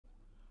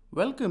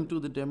Welcome to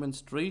the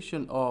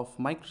demonstration of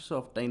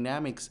Microsoft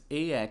Dynamics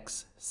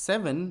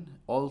AX7,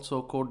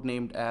 also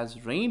codenamed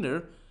as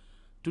Rainer.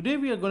 Today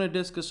we are going to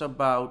discuss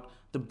about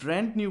the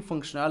brand new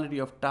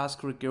functionality of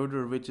Task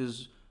Recorder, which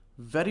is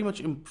very much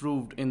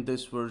improved in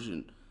this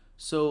version.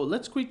 So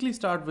let's quickly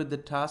start with the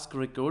Task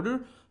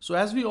Recorder. So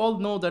as we all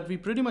know that we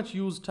pretty much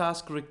use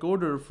Task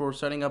Recorder for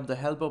setting up the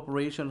help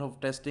operation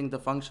of testing the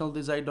functional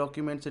design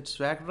documents,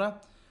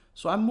 etc.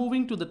 So I'm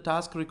moving to the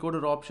Task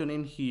Recorder option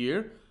in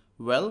here.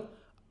 Well,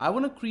 I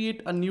want to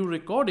create a new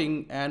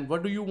recording, and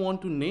what do you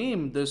want to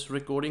name this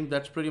recording?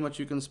 That's pretty much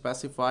you can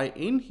specify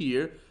in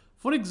here.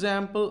 For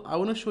example, I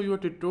want to show you a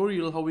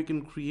tutorial how we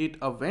can create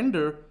a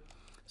vendor.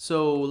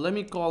 So let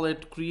me call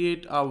it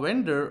create a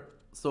vendor.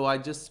 So I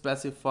just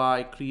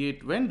specify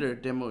create vendor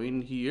demo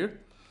in here.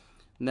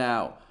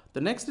 Now,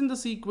 the next in the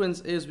sequence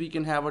is we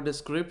can have a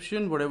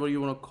description, whatever you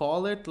want to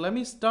call it. Let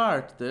me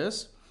start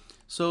this.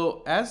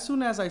 So as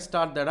soon as I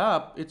start that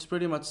up, it's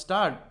pretty much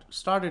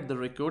started the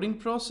recording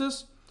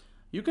process.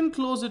 You can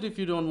close it if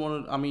you don't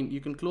want to,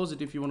 you can close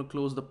it if you want to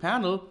close the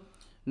panel.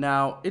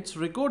 Now it's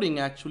recording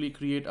actually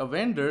create a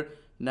vendor.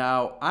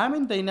 Now I'm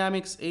in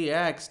Dynamics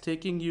AX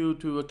taking you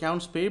to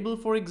accounts payable,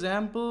 for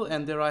example,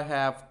 and there I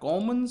have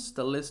commons,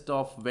 the list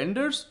of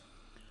vendors.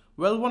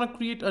 Well, want to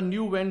create a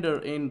new vendor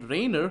in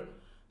Rainer.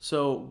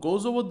 So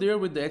goes over there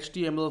with the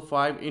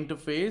HTML5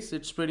 interface.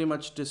 It's pretty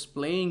much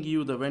displaying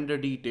you the vendor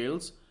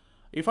details.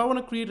 If I want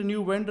to create a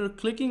new vendor,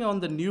 clicking on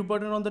the new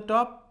button on the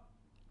top,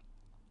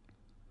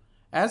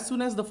 as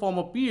soon as the form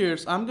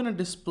appears, I'm going to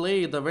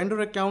display the vendor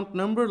account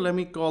number. Let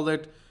me call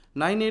it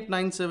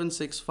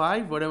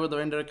 989765, whatever the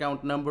vendor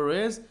account number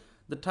is.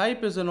 The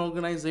type is an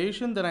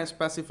organization, then I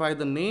specify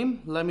the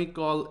name. Let me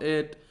call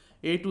it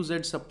A to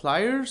Z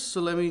suppliers.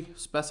 So let me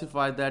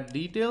specify that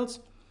details.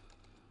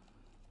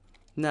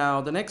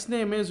 Now the next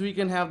name is we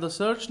can have the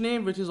search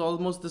name, which is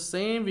almost the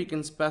same. We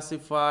can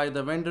specify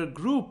the vendor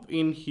group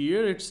in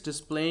here. It's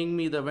displaying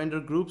me the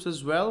vendor groups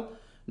as well.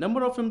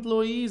 Number of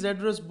employees,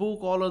 address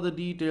book, all of the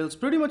details,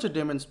 pretty much a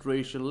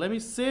demonstration. Let me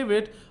save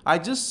it. I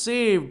just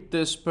saved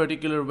this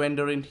particular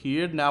vendor in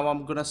here. Now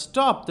I'm gonna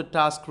stop the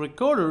task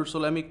recorder. So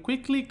let me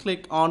quickly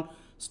click on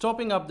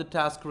stopping up the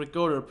task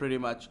recorder pretty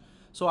much.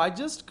 So I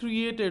just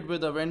created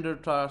with a vendor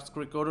task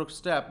recorder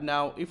step.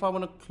 Now if I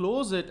want to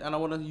close it and I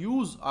want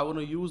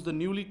to use the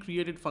newly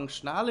created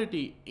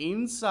functionality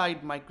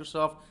inside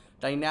Microsoft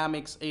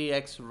Dynamics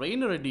AX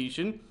Rainer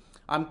edition,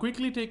 I'm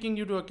quickly taking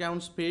you to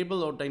accounts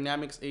payable or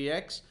Dynamics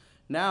AX.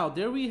 Now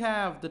there we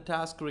have the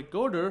task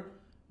recorder.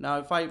 Now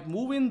if I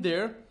move in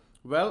there,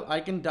 well, I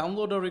can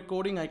download a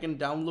recording, I can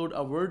download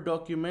a Word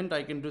document,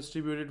 I can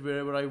distribute it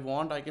wherever I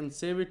want, I can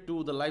save it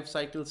to the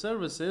lifecycle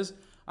services.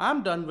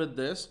 I'm done with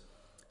this.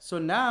 So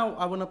now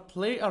I want to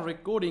play a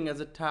recording as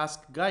a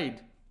task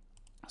guide.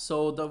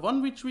 So the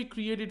one which we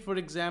created, for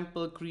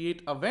example,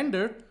 create a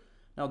vendor.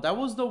 Now that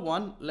was the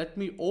one. Let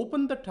me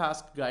open the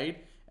task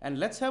guide and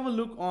let's have a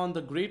look on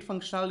the great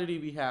functionality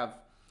we have.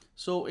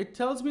 So it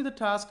tells me the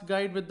task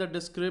guide with the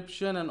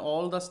description and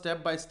all the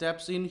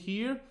step-by-steps in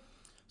here.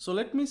 So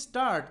let me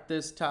start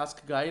this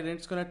task guide and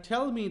it's going to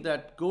tell me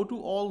that go to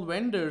all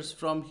vendors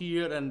from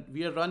here, and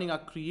we are running a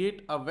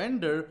create a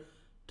vendor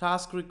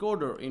task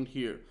recorder in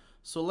here.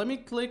 So let me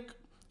click,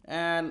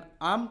 and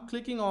I'm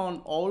clicking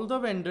on all the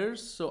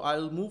vendors. So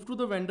I'll move to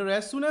the vendor.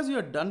 As soon as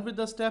you're done with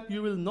the step,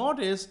 you will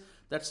notice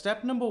that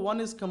step number 1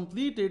 is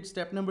completed.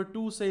 Step number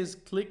 2 says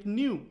click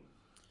new.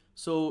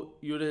 So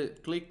you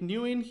click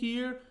new in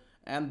here,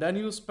 and then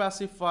you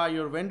specify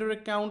your vendor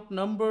account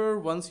number.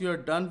 Once you're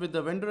done with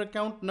the vendor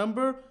account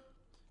number,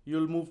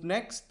 you'll move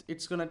next.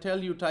 It's gonna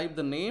tell you type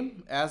the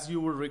name as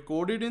you were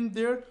recorded in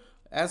there.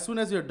 As soon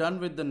as you're done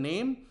with the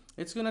name,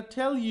 it's gonna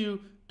tell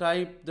you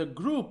type the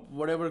group,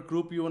 whatever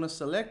group you want to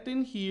select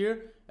in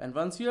here, and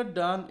once you're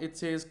done, it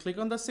says click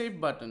on the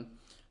save button.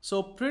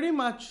 So pretty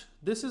much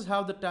this is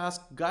how the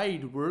task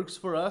guide works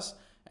for us,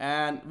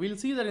 and we'll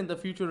see that in the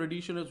future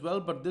edition as well.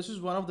 But this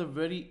is one of the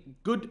very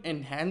good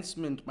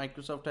enhancement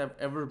Microsoft have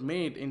ever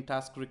made in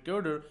task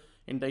recorder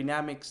in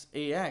Dynamics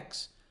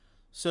AX.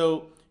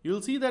 So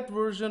you'll see that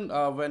version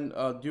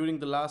during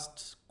the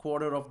last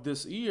quarter of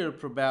this year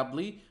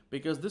probably,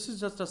 because this is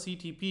just a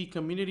CTP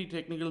community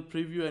technical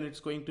preview and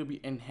it's going to be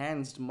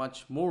enhanced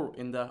much more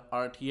in the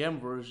RTM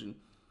version.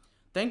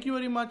 Thank you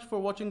very much for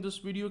watching this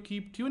video.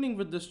 Keep tuning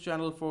with this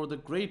channel for the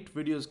great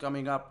videos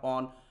coming up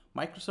on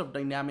Microsoft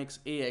Dynamics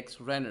AX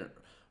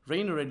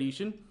Rainer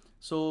edition.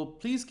 So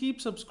please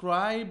keep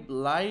subscribe,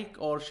 like,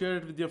 or share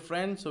it with your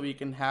friends so we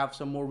can have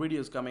some more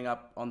videos coming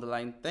up on the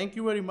line. Thank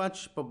you very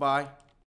much. Bye-bye.